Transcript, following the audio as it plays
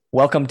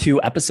Welcome to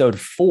episode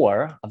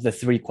 4 of the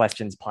Three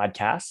Questions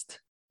podcast.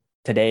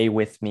 Today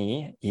with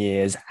me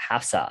is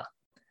Hafsa.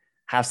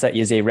 Hafsa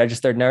is a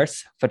registered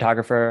nurse,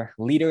 photographer,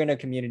 leader in a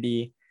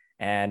community,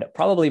 and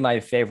probably my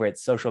favorite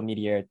social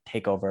media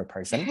takeover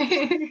person.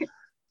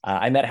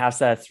 I met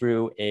Hafsa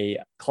through a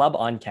club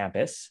on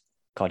campus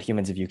called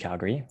Humans of U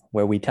Calgary,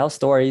 where we tell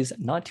stories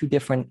not too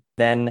different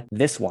than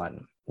this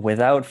one.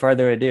 Without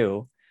further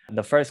ado,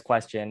 the first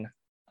question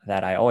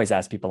that I always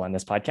ask people on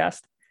this podcast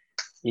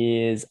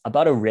is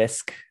about a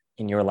risk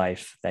in your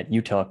life that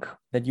you took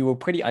that you were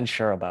pretty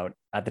unsure about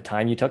at the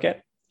time you took it.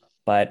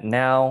 But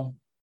now,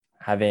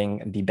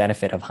 having the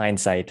benefit of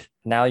hindsight,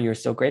 now you're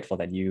so grateful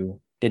that you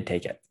did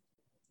take it.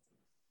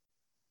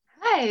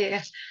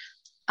 Hi.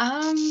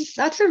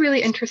 That's a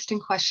really interesting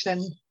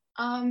question.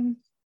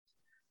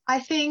 I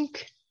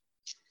think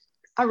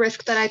a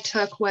risk that I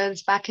took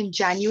was back in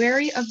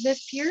January of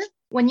this year.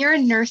 When you're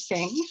in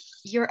nursing,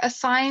 you're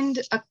assigned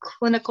a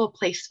clinical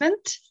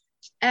placement.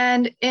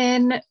 And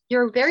in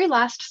your very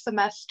last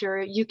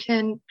semester, you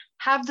can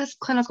have this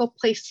clinical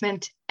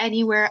placement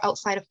anywhere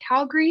outside of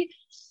Calgary.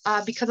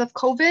 Because of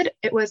COVID,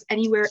 it was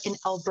anywhere in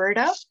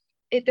Alberta.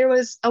 There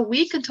was a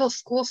week until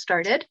school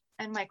started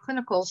and my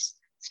clinicals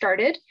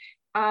started.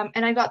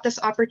 And I got this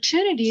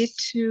opportunity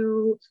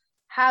to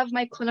have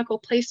my clinical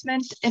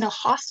placement in a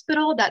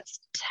hospital that's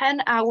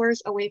 10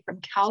 hours away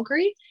from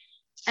Calgary.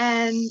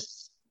 And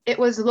it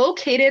was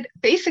located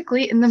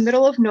basically in the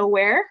middle of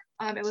nowhere.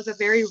 It was a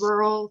very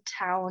rural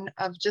town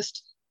of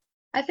just,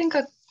 I think,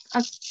 a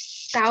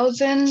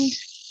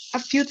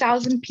few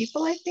thousand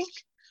people, I think.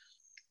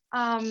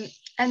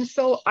 And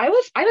so I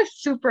was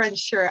super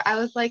unsure. I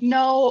was like,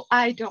 no,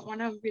 I don't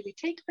want to really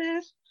take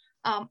this.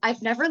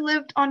 I've never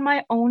lived on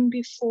my own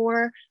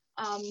before,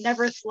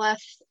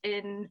 nevertheless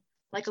in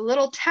like a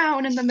little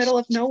town in the middle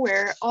of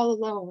nowhere, all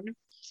alone.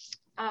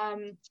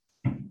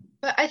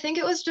 But I think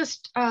it was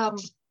just an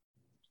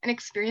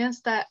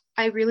experience that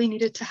I really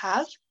needed to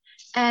have.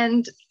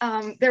 And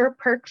there were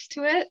perks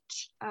to it,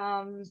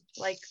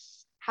 like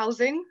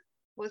housing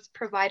was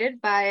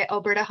provided by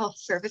Alberta Health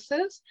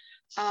Services.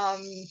 I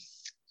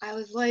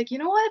was like, you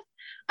know what?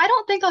 I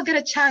don't think I'll get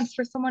a chance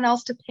for someone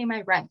else to pay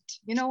my rent.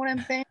 You know what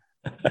I'm saying?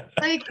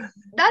 Like,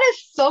 that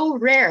is so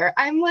rare.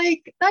 I'm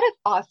like, that is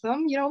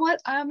awesome. You know what?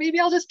 Maybe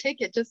I'll just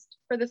take it just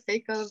for the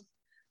sake of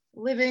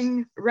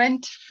living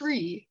rent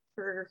free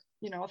for,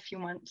 a few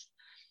months.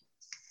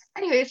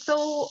 Anyway,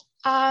 so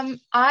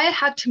I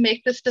had to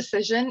make this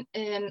decision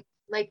in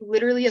like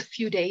literally a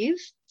few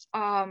days.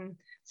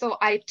 So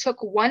I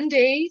took one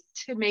day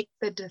to make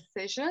the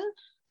decision.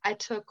 I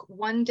took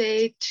one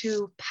day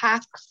to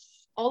pack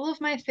all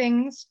of my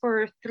things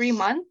for 3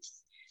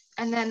 months.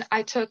 And then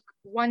I took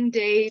one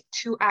day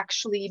to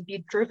actually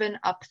be driven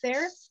up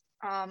there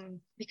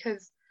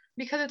because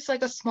it's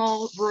like a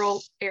small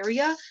rural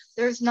area.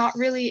 There's not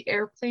really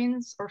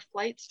airplanes or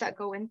flights that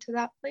go into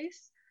that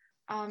place.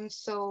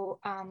 So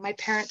my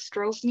parents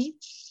drove me.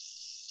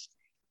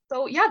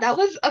 So yeah, that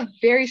was a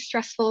very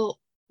stressful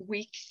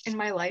week in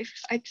my life,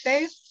 I'd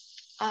say.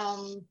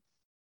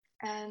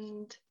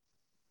 And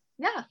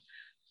yeah.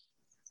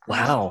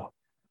 Wow.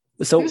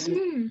 So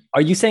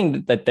are you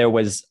saying that there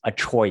was a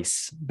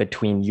choice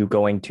between you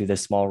going to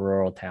this small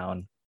rural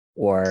town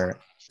or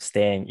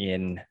staying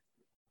in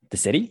the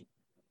city?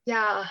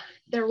 Yeah,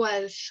 there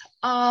was.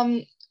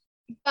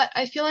 But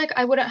I feel like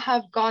I wouldn't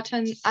have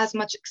gotten as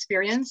much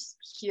experience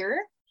here.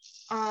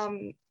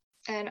 And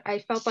I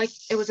felt like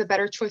it was a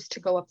better choice to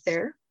go up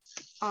there.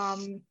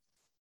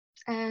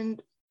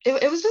 And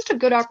it was just a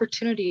good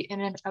opportunity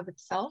in and of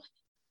itself.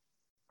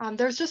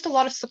 There's just a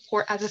lot of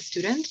support as a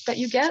student that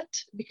you get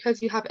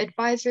because you have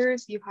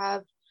advisors, you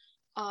have,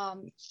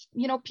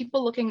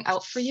 people looking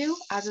out for you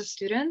as a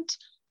student.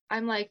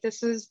 I'm like,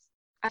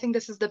 I think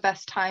this is the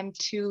best time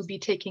to be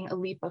taking a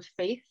leap of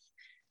faith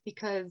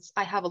because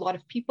I have a lot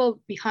of people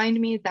behind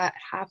me that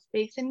have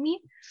faith in me.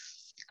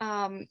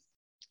 The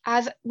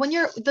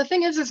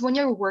thing is when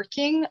you're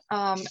working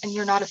and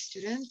you're not a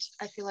student,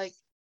 I feel like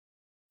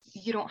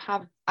you don't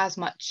have as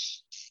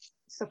much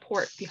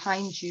support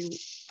behind you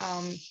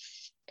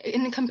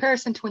in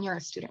comparison to when you're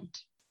a student,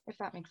 if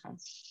that makes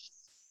sense.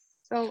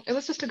 So it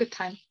was just a good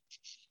time.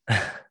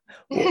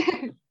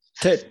 Well,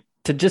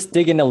 to just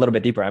dig in a little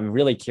bit deeper, I'm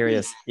really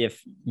curious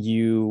if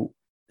you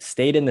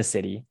stayed in the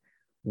city,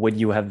 would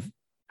you have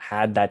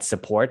had that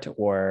support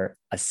or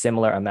a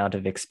similar amount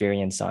of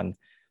experience on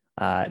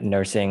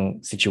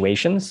nursing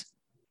situations?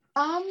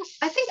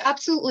 I think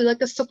absolutely. Like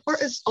the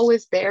support is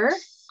always there,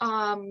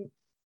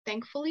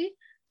 thankfully.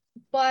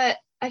 But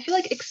I feel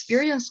like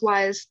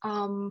experience-wise,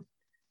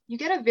 you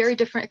get a very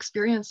different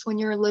experience when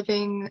you're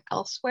living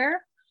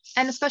elsewhere,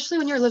 and especially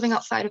when you're living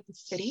outside of the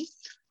city.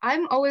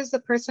 I'm always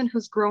the person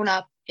who's grown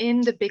up in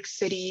the big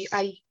city.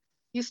 I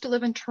used to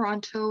live in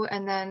Toronto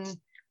and then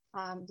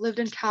lived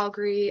in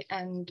Calgary,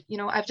 and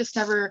I've just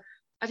never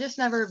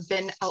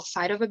been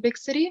outside of a big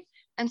city.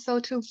 And so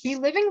to be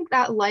living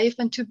that life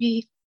and to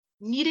be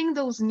meeting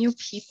those new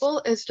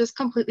people is just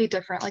completely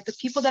different. Like the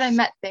people that I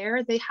met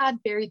there, they had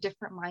very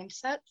different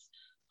mindsets.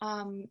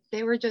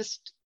 They were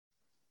just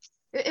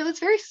It was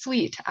very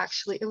sweet,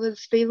 actually.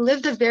 They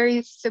lived a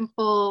very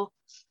simple,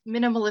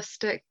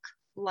 minimalistic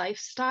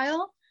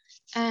lifestyle.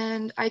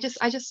 And I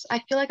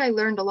feel like I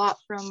learned a lot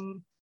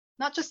from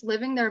not just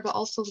living there, but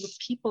also the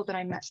people that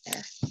I met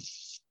there.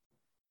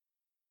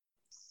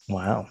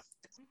 Wow.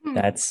 Mhm.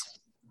 That's,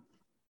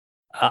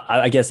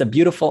 I guess, a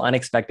beautiful,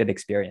 unexpected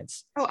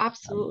experience. Oh,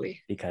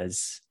 absolutely.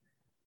 Because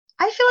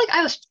I feel like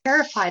I was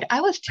terrified.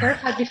 I was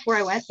terrified before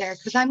I went there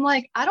because I'm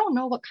like, I don't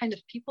know what kind of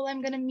people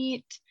I'm going to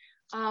meet.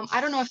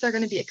 I don't know if they're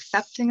going to be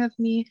accepting of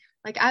me.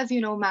 Like, as you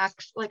know,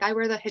 Max, like I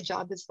wear the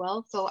hijab as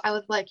well. So I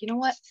was like, you know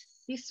what?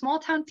 These small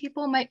town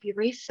people might be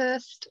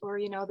racist, or,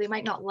 they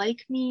might not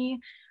like me.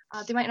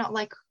 They might not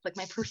like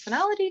my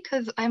personality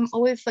because I'm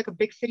always like a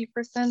big city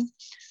person.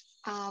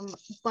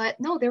 But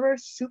no, they were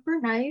super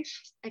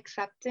nice,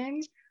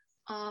 accepting.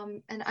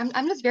 And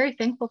I'm just very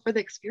thankful for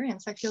the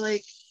experience. I feel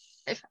like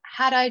if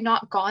had I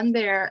not gone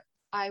there,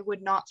 I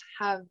would not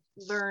have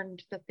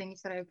learned the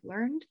things that I've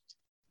learned.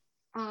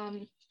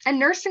 And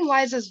nursing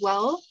wise as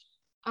well,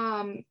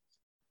 um,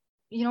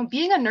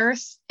 being a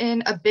nurse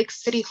in a big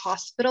city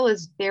hospital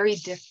is very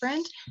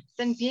different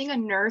than being a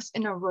nurse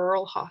in a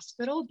rural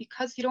hospital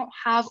because you don't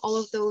have all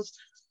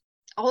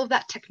of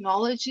that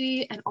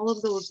technology and all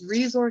of those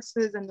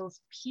resources and those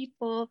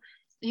people.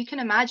 You can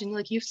imagine,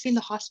 like you've seen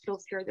the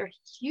hospitals here, they're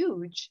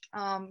huge.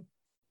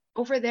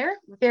 Over there,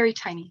 very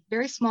tiny,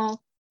 very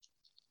small.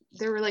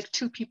 There were like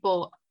two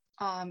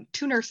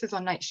nurses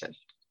on night shift.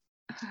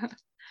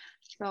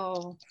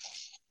 So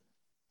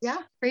yeah,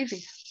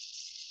 crazy.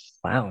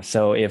 wow.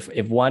 So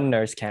if one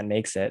nurse can't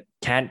make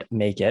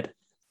it,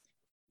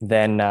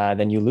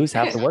 then you lose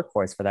half the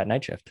workforce for that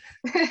night shift.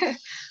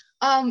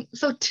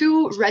 So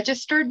two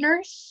registered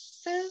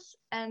nurses,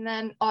 and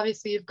then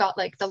obviously you've got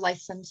like the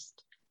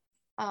licensed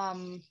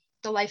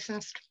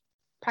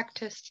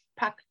practice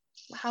prac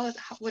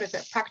what is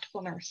it,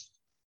 practical nurse.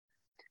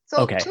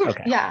 So Okay. two,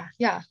 Okay.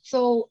 yeah.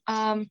 So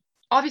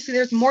obviously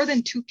there's more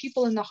than two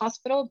people in the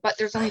hospital, but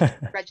there's only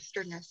two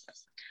registered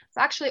nurses.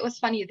 So actually it was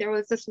funny. There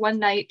was this one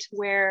night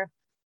where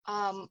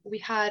we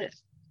had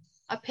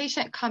a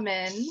patient come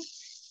in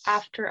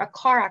after a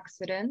car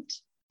accident,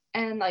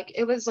 and like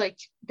it was like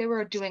they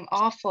were doing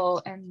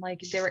awful, and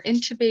like they were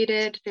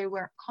intubated, they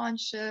weren't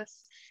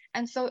conscious.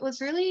 And so it was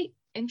really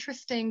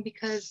interesting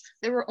because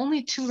there were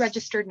only two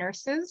registered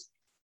nurses,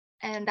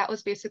 and that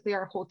was basically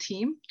our whole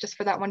team just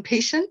for that one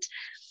patient,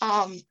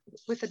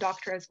 with the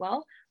doctor as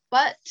well.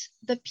 But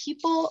the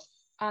people,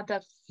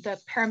 the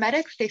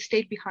paramedics, they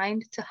stayed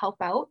behind to help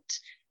out,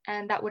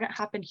 and that wouldn't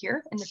happen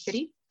here in the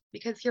city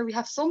because here we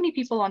have so many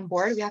people on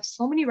board. We have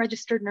so many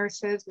registered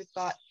nurses. We've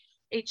got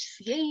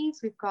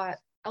HCAs, we've got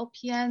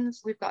LPNs,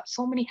 we've got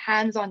so many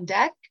hands on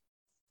deck.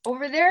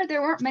 Over there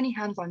weren't many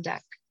hands on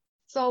deck.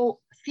 So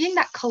seeing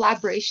that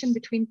collaboration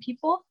between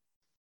people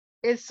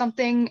is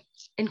something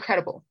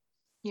incredible,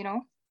 you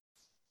know?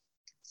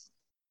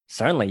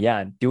 Certainly,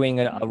 yeah. Doing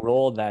a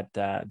role that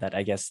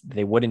I guess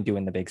they wouldn't do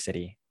in the big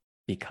city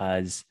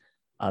because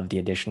of the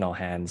additional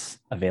hands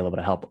available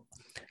to help.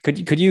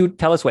 Could you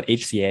tell us what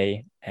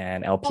HCA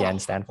and LPN Oh,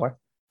 stand for?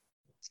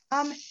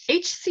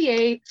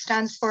 HCA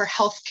stands for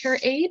healthcare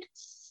aid,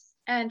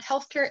 and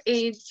healthcare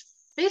aids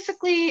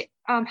basically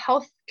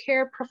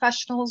healthcare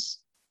professionals.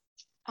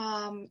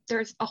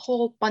 There's a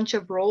whole bunch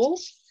of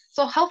roles.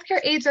 So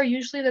healthcare aides are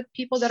usually the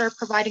people that are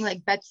providing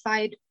like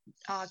bedside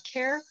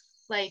care,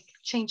 like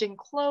changing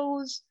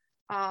clothes,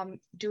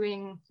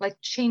 doing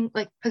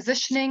like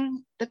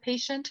positioning the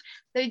patient.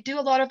 They do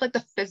a lot of like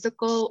the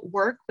physical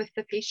work with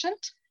the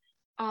patient.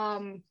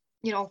 Um,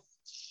 you know,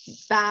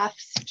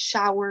 baths,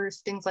 showers,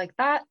 things like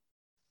that.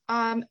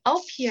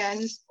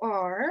 LPNs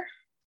are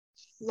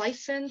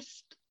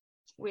licensed.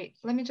 Wait,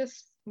 let me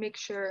just make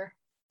sure.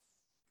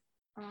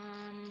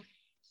 Um,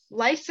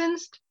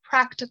 Licensed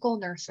practical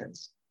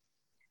nurses.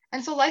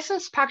 And so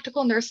licensed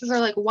practical nurses are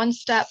like one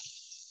step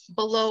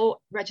below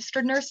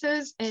registered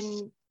nurses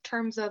in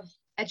terms of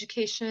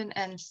education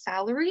and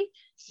salary.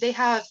 They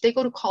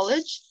go to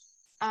college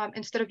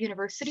instead of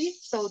university,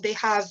 so they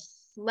have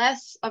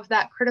less of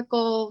that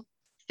critical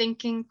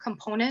thinking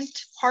component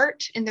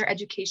part in their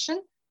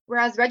education.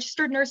 Whereas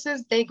registered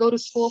nurses, they go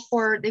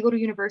to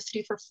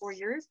university for 4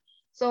 years.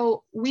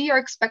 So we are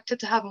expected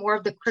to have more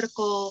of the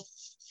critical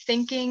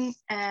thinking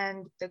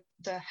and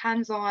the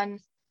hands-on,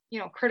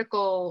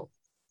 critical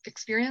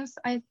experience,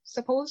 I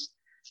suppose.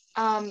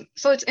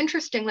 So it's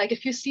interesting. Like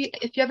if you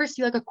ever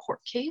see like a court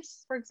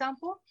case, for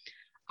example,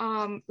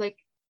 like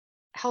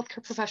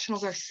healthcare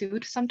professionals are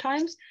sued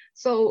sometimes.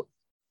 So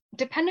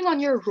depending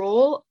on your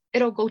role,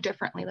 it'll go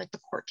differently, like the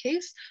court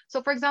case.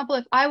 So for example,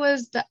 if I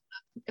was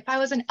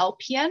an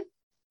LPN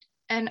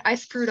and I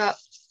screwed up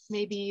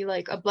maybe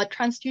like a blood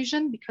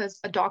transfusion because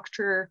a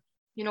doctor,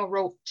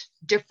 wrote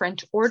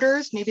different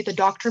orders, maybe the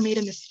doctor made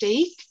a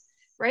mistake,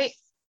 right?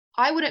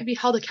 I wouldn't be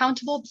held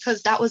accountable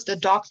because that was the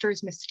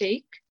doctor's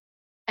mistake.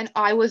 And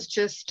I was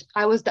the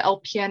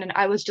LPN and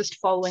I was just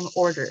following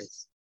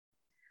orders.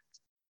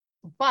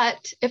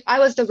 But if I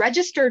was the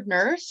registered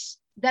nurse,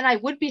 then I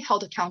would be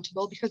held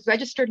accountable because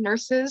registered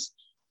nurses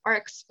are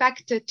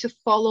expected to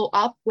follow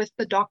up with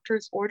the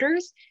doctor's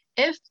orders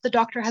if the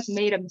doctor has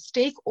made a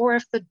mistake or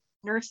if the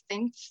nurse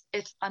thinks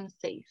it's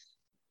unsafe.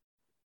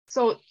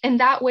 So in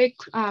that way,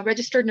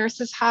 registered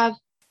nurses are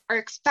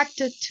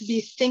expected to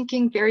be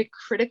thinking very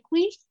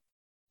critically.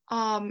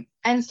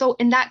 And so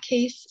in that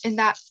case, in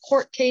that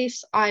court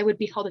case, I would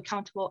be held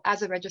accountable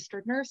as a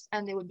registered nurse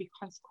and there would be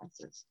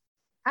consequences.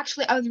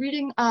 Actually, I was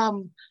reading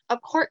a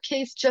court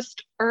case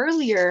just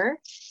earlier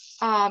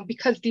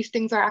because these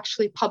things are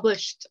actually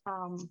published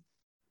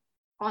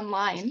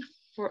online.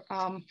 For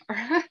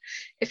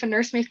if a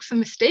nurse makes a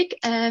mistake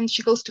and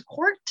she goes to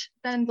court,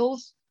 then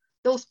those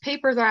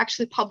papers are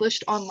actually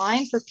published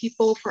online for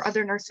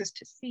other nurses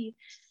to see.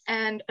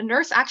 And a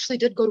nurse actually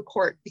did go to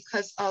court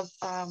because of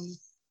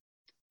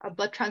a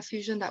blood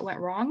transfusion that went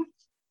wrong.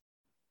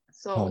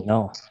 So oh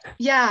no.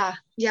 Yeah.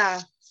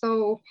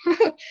 So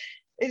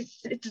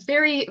it's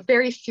very,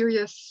 very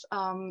serious,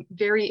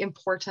 very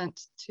important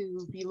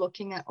to be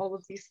looking at all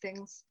of these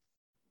things.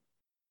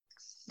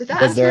 Did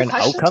that Was answer there your an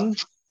question? outcome?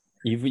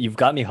 You've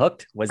got me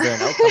hooked. Was there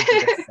an outcome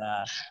to this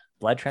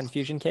blood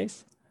transfusion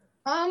case?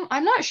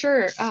 I'm not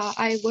sure.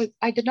 I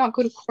did not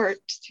go to court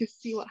to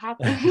see what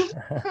happened.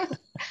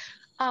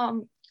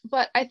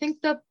 But I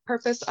think the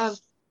purpose of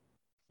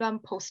them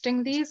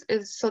posting these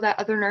is so that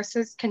other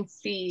nurses can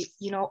see,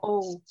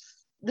 oh,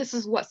 this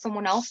is what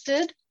someone else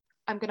did.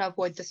 I'm gonna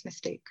avoid this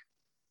mistake.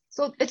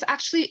 So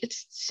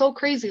it's so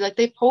crazy. Like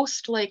they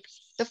post like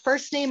the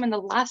first name and the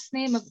last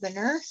name of the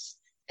nurse.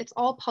 It's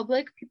all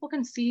public. People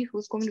can see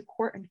who's going to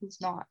court and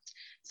who's not.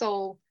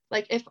 So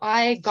like if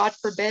God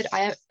forbid,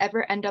 I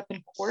ever end up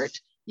in court,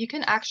 you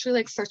can actually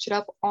like search it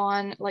up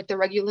on like the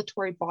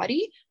regulatory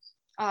body.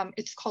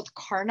 It's called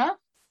CARNA,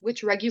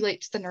 which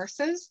regulates the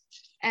nurses.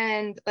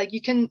 And like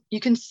you can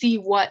see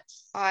what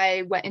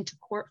I went into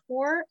court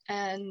for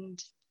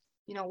and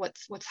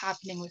what's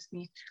happening with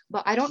me.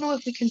 But I don't know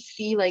if we can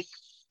see like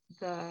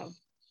the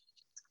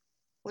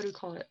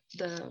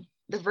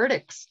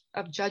verdicts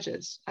of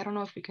judges. I don't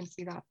know if we can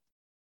see that.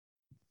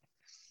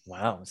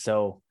 Wow.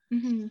 So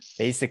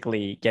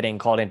basically getting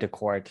called into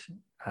court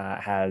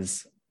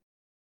has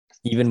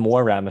even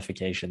more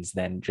ramifications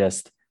than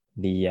just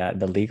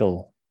the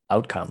legal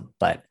outcome,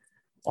 but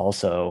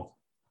also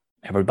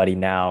everybody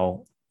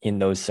now in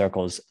those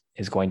circles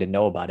is going to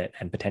know about it,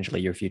 and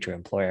potentially your future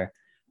employer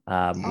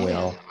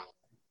will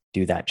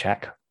do that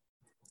check.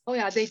 Oh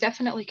yeah, they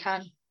definitely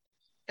can.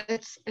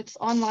 It's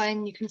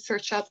online. You can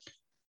search up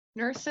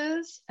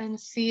nurses and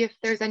see if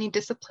there's any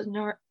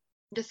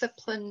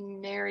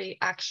disciplinary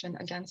action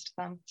against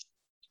them.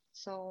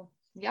 So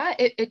yeah,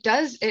 it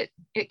does. It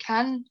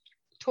can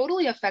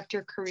totally affect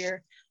your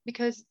career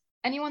because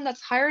anyone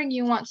that's hiring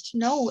you wants to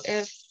know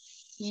if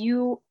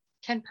you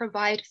can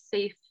provide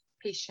safe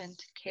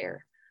patient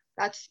care.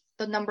 That's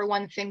the number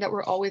one thing that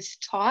we're always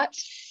taught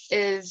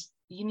is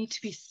you need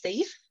to be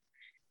safe.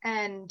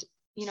 And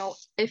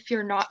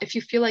if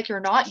you feel like you're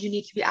not, you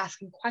need to be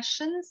asking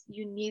questions.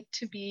 You need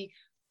to be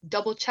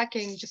double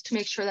checking just to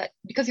make sure that,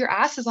 because your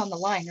ass is on the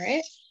line,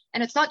 right?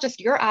 And it's not just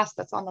your ass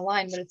that's on the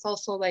line, but it's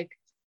also like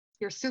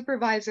your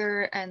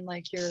supervisor and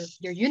like your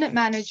unit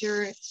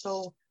manager.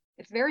 So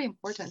it's very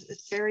important.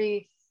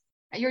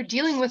 You're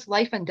dealing with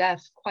life and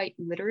death quite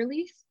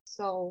literally.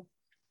 So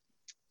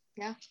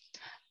yeah.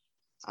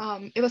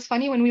 It was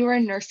funny when we were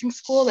in nursing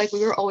school, like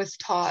we were always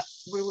taught,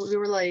 we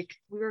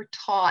were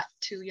taught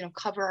to,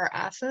 cover our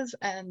asses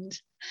and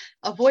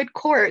avoid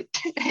court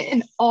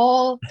in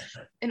all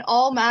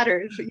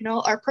matters.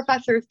 Our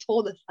professors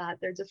told us that.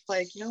 They're just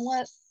like, you know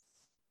what?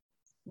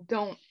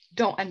 Don't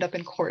end up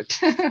in court.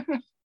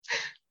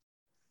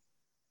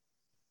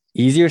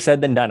 Easier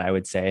said than done, I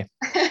would say.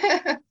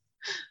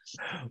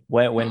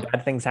 When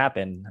bad things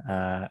happen,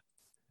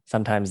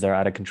 sometimes they're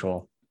out of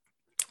control.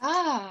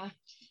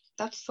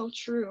 That's so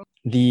true.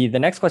 The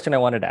next question I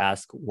wanted to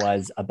ask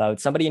was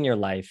about somebody in your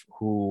life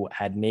who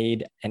had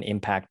made an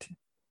impact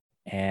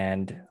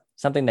and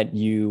something that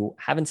you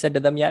haven't said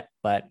to them yet,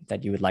 but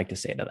that you would like to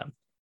say to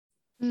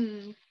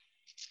them.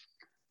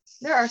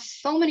 There are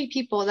so many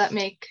people that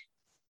make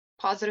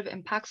positive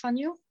impacts on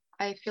you.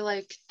 I feel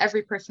like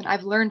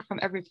I've learned from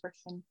every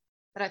person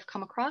that I've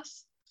come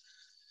across.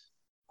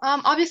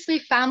 Obviously,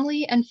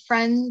 family and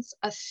friends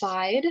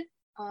aside,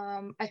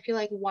 I feel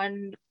like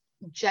one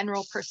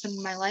general person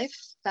in my life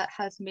that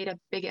has made a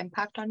big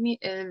impact on me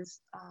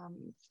is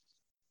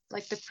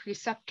like the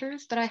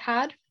preceptors that I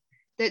had.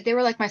 They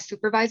were like my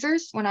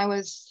supervisors when I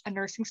was a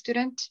nursing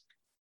student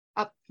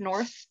up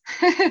north.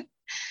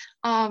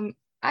 I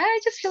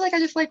just feel like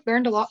I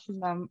learned a lot from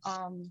them.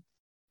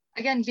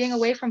 Again, being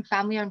away from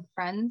family and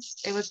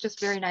friends, it was just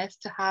very nice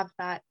to have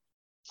that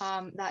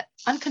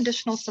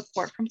unconditional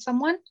support from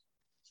someone.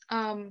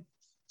 I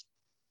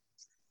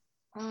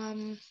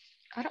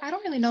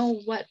don't really know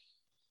what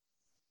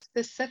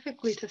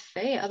specifically to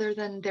say other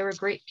than they were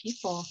great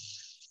people.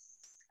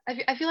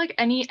 I feel like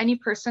any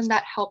person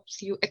that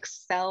helps you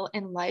excel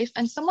in life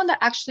and someone that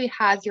actually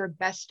has your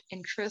best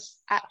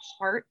interests at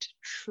heart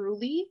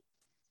truly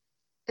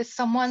is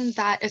someone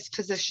that is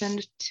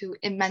positioned to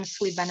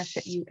immensely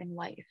benefit you in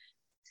life.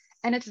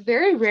 And it's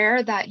very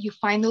rare that you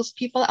find those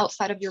people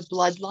outside of your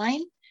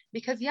bloodline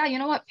because, yeah, you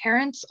know what?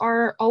 Parents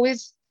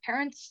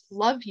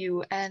love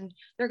you and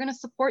they're going to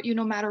support you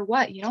no matter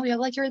what. You know,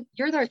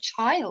 you're their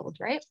child,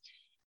 right?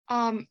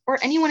 Or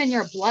anyone in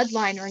your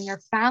bloodline or in your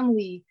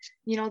family,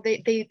 you know,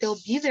 they'll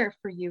be there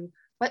for you.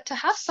 But to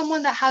have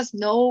someone that has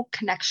no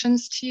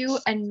connections to you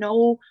and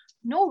no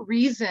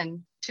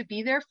reason to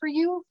be there for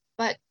you,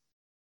 but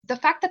the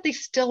fact that they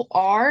still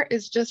are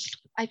is just,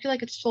 I feel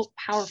like it's so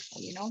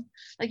powerful, you know?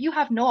 Like you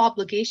have no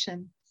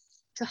obligation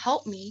to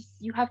help me.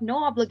 You have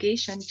no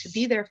obligation to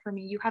be there for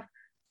me. You have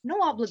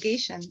no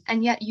obligation.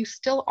 And yet you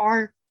still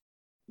are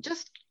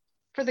just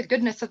for the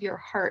goodness of your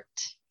heart.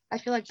 I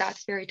feel like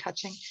that's very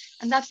touching.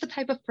 And that's the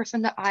type of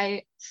person that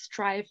I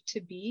strive to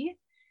be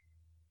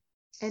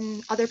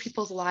in other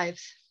people's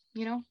lives,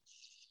 you know?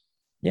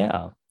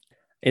 Yeah.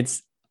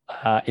 It's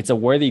a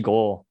worthy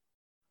goal,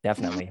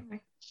 definitely.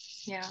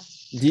 Yeah.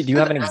 Do you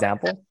have an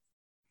example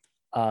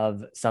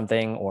of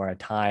something or a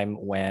time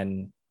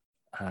when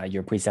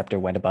your preceptor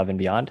went above and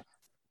beyond?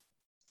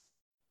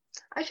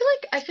 I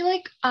feel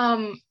like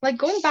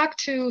going back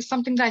to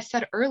something that I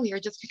said earlier,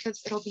 just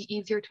because it'll be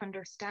easier to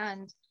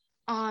understand.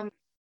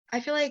 I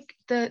feel like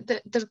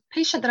the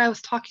patient that I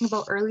was talking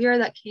about earlier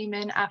that came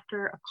in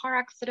after a car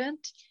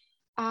accident,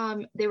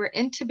 they were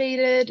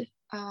intubated.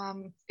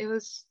 It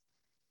was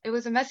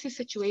a messy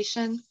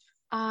situation.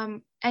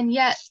 And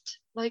yet,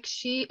 like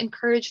she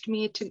encouraged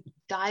me to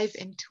dive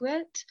into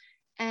it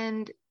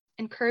and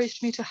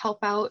encouraged me to help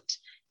out.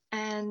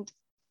 And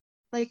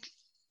like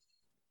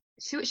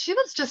she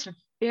was just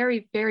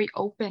very, very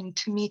open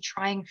to me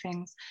trying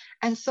things.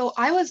 And so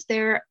I was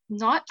there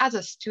not as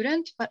a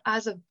student, but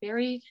as a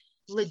very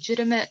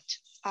legitimate,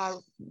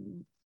 what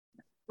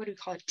do we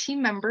call it,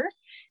 team member.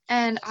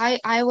 And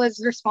I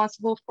was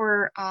responsible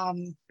for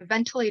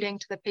ventilating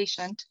to the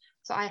patient.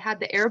 So I had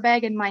the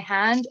airbag in my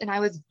hand and I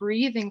was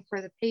breathing for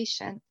the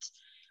patient.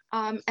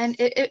 And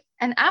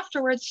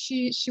afterwards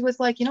she was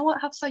like, you know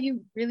what, Hafsa,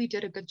 you really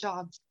did a good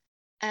job.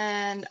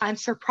 And I'm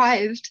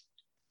surprised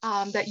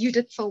that you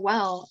did so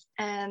well.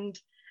 And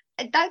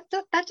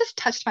that just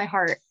touched my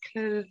heart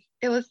because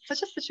it was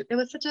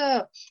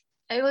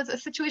a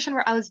situation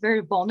where I was very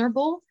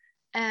vulnerable.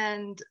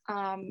 And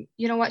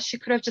you know what, she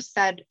could have just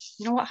said,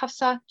 you know what,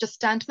 Hafsa, just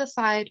stand to the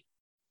side,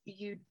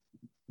 you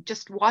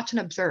just watch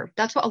and observe.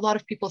 That's what a lot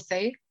of people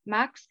say,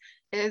 Max,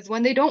 is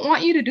when they don't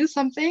want you to do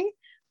something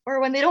or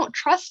when they don't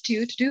trust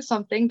you to do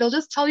something, they'll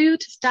just tell you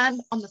to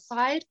stand on the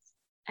side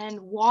and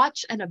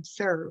watch and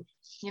observe.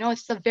 You know,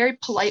 it's a very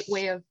polite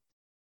way of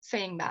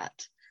saying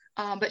that.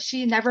 But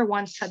she never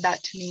once said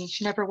that to me.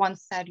 She never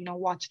once said, you know,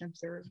 watch and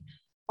observe.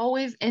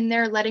 Always in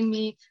there letting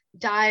me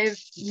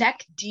dive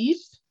neck deep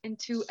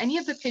into any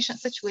of the patient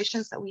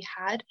situations that we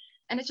had.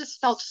 And it just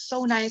felt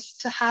so nice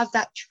to have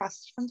that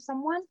trust from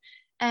someone.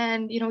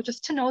 And, you know,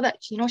 just to know that,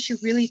 you know, she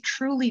really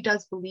truly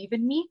does believe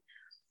in me.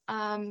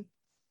 And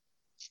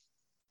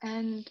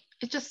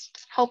it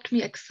just helped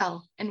me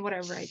excel in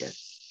whatever I did.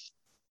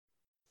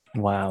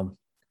 Wow.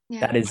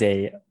 Yeah. That is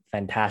a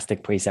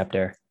fantastic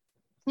preceptor.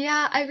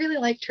 Yeah, I really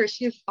liked her.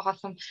 She was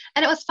awesome.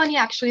 And it was funny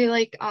actually,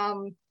 like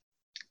I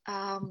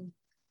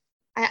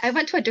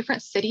went to a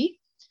different city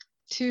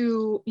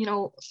to, you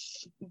know,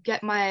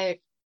 get my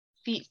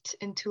feet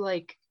into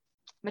like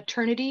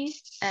maternity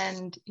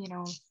and, you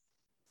know,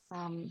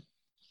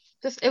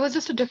 it was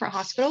just a different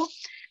hospital.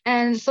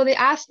 And so they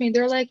asked me,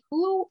 they're like,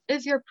 who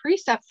is your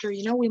preceptor?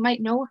 You know, we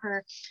might know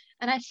her.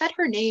 And I said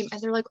her name and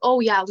they're like,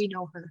 oh yeah, we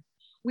know her.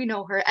 We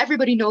know her.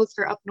 Everybody knows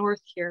her up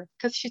north here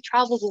because she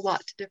travels a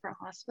lot to different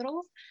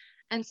hospitals.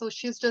 And so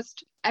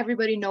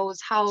everybody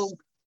knows how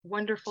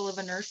wonderful of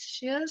a nurse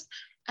she is.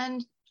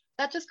 And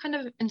that just kind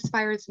of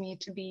inspires me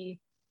to be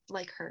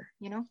like her,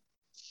 you know?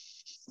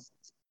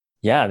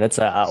 Yeah, that's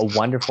a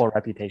wonderful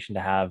reputation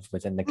to have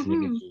within the Mm-hmm.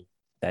 community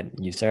that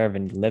you serve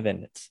and live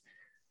in. It's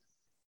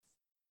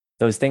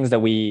those things that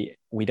we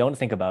don't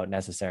think about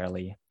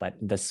necessarily, but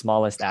the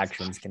smallest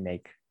actions can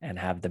make and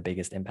have the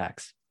biggest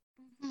impacts.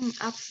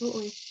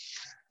 Absolutely.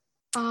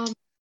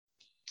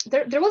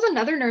 There was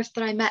another nurse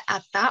that I met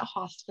at that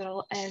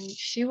hospital, and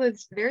she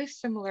was very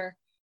similar.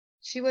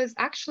 She was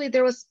actually,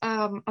 there was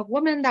a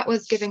woman that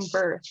was giving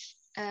birth,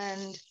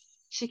 and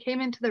she came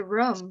into the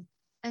room,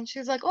 and she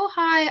was like, oh,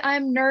 hi,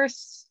 I'm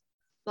nurse,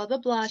 blah, blah,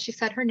 blah. She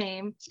said her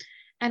name.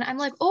 And I'm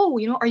like, oh,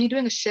 you know, are you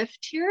doing a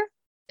shift here?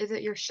 Is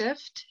it your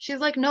shift? She's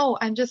like, no,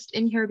 I'm just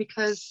in here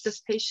because this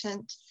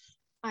patient,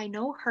 I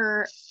know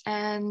her,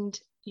 and,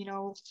 you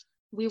know,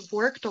 we've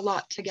worked a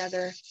lot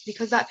together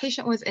because that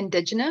patient was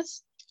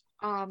Indigenous.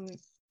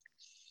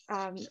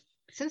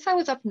 Since I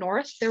was up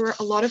north, there were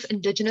a lot of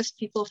Indigenous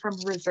people from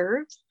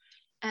reserves,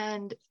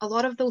 and a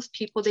lot of those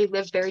people, they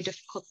live very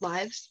difficult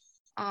lives.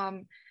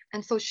 And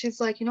so she's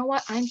like, you know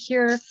what, I'm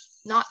here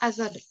not as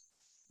a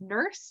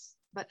nurse,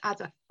 but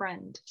as a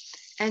friend.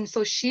 And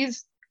so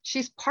she's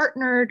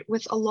partnered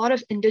with a lot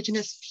of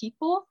Indigenous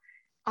people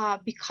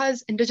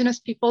because Indigenous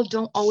people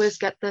don't always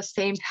get the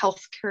same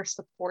healthcare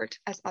support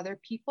as other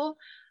people.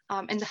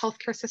 in the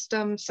healthcare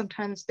system,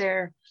 sometimes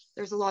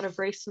there's a lot of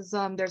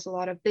racism. There's a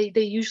lot of, they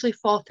usually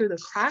fall through the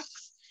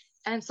cracks.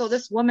 And so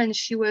this woman,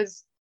 she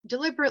was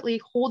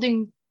deliberately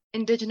holding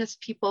Indigenous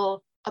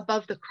people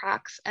above the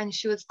cracks, and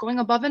she was going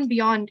above and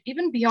beyond,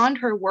 even beyond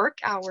her work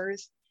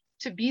hours,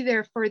 to be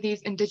there for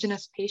these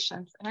Indigenous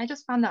patients. And I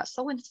just found that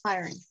so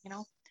inspiring, you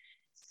know.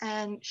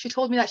 And she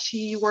told me that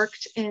she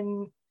worked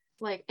in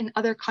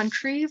other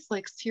countries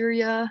like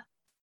Syria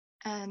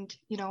and,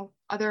 you know,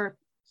 other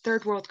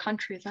third world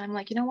countries. And I'm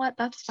like, you know what,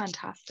 that's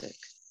fantastic.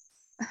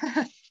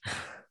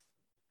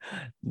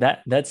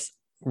 That's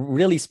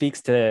really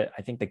speaks to,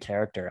 I think, the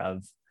character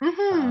of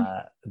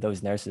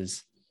those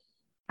nurses.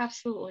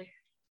 Absolutely.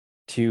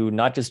 To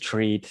not just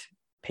treat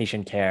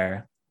patient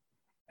care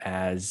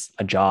as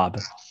a job,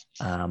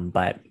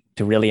 but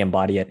to really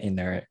embody it in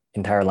their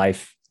entire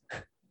life.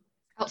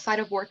 Outside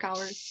of work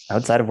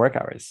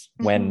hours.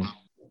 When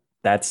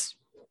that's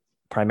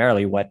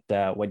primarily what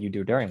you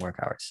do during work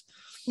hours.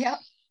 Yeah.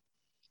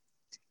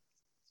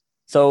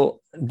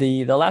 So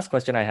the last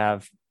question I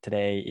have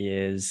today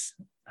is,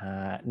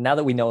 now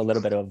that we know a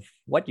little bit of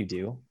what you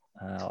do,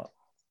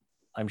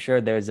 I'm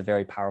sure there's a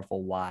very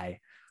powerful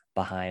why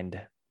behind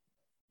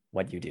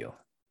what you do.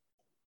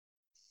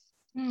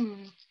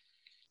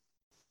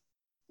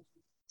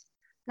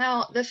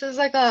 Now, this is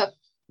a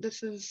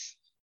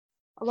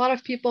lot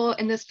of people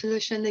in this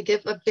position, they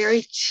give a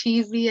very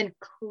cheesy and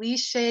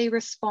cliche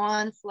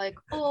response like,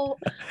 oh,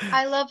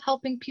 I love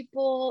helping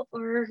people,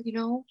 or, you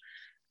know,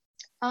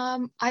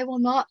 I will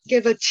not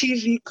give a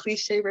cheesy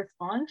cliche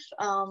response,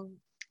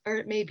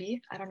 or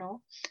maybe, I don't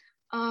know.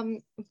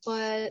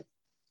 But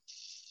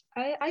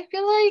I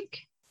feel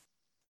like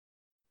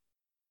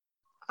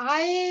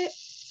I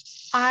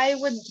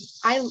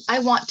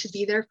want to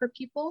be there for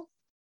people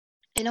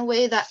in a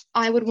way that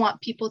I would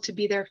want people to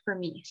be there for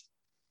me.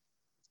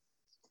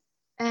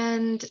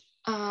 And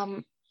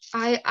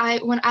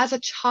when as a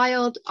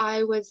child,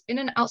 I was in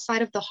and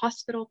outside of the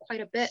hospital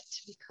quite a bit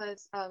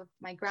because of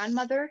my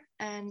grandmother.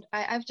 And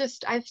I've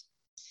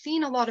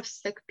seen a lot of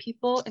sick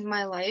people in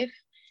my life.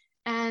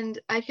 And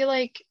I feel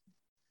like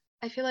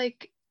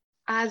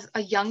as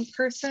a young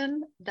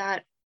person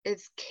that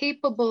is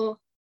capable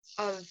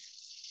of,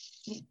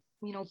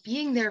 you know,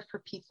 being there for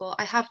people,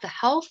 I have the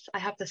health, I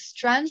have the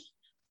strength,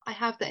 I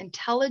have the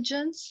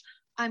intelligence,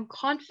 I'm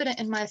confident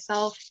in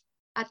myself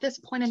at this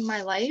point in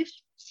my life.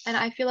 And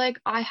I feel like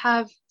I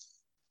have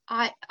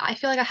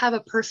a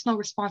personal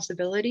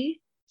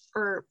responsibility,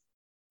 or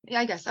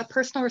I guess a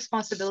personal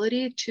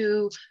responsibility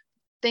to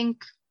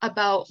think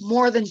about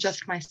more than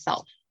just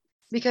myself,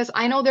 because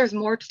I know there's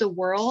more to the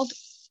world,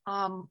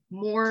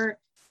 more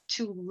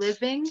to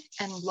living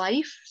and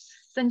life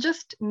than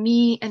just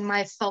me and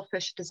my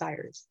selfish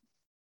desires.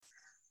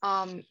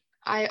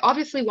 I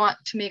obviously want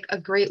to make a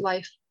great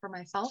life for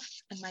myself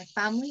and my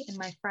family and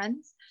my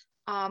friends.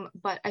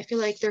 But I feel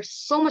like there's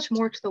so much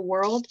more to the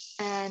world,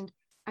 and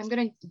I'm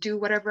going to do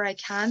whatever I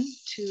can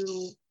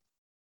to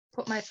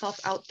put myself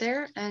out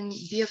there and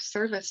be of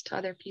service to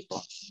other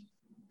people.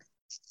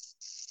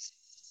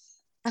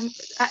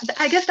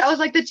 I guess that was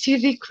like the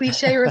cheesy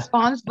cliche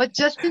response, but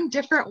just in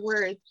different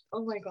words.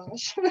 Oh my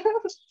gosh.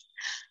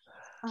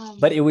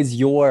 But it was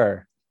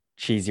your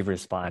cheesy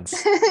response.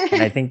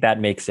 And I think that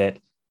makes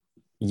it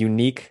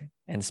unique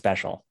and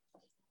special.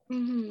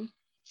 Mm-hmm.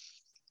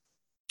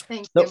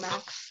 Thank you,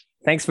 Max.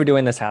 Thanks for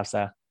doing this,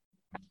 Hafsa.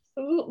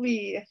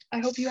 Absolutely. I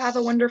hope you have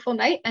a wonderful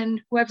night, and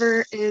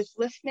whoever is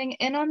listening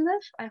in on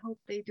this, I hope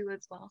they do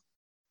as well.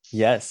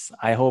 Yes,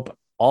 I hope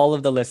all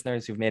of the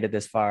listeners who've made it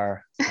this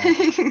far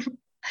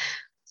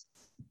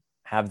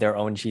have their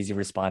own cheesy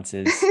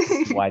responses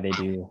to why they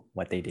do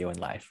what they do in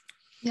life.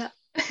 Yeah.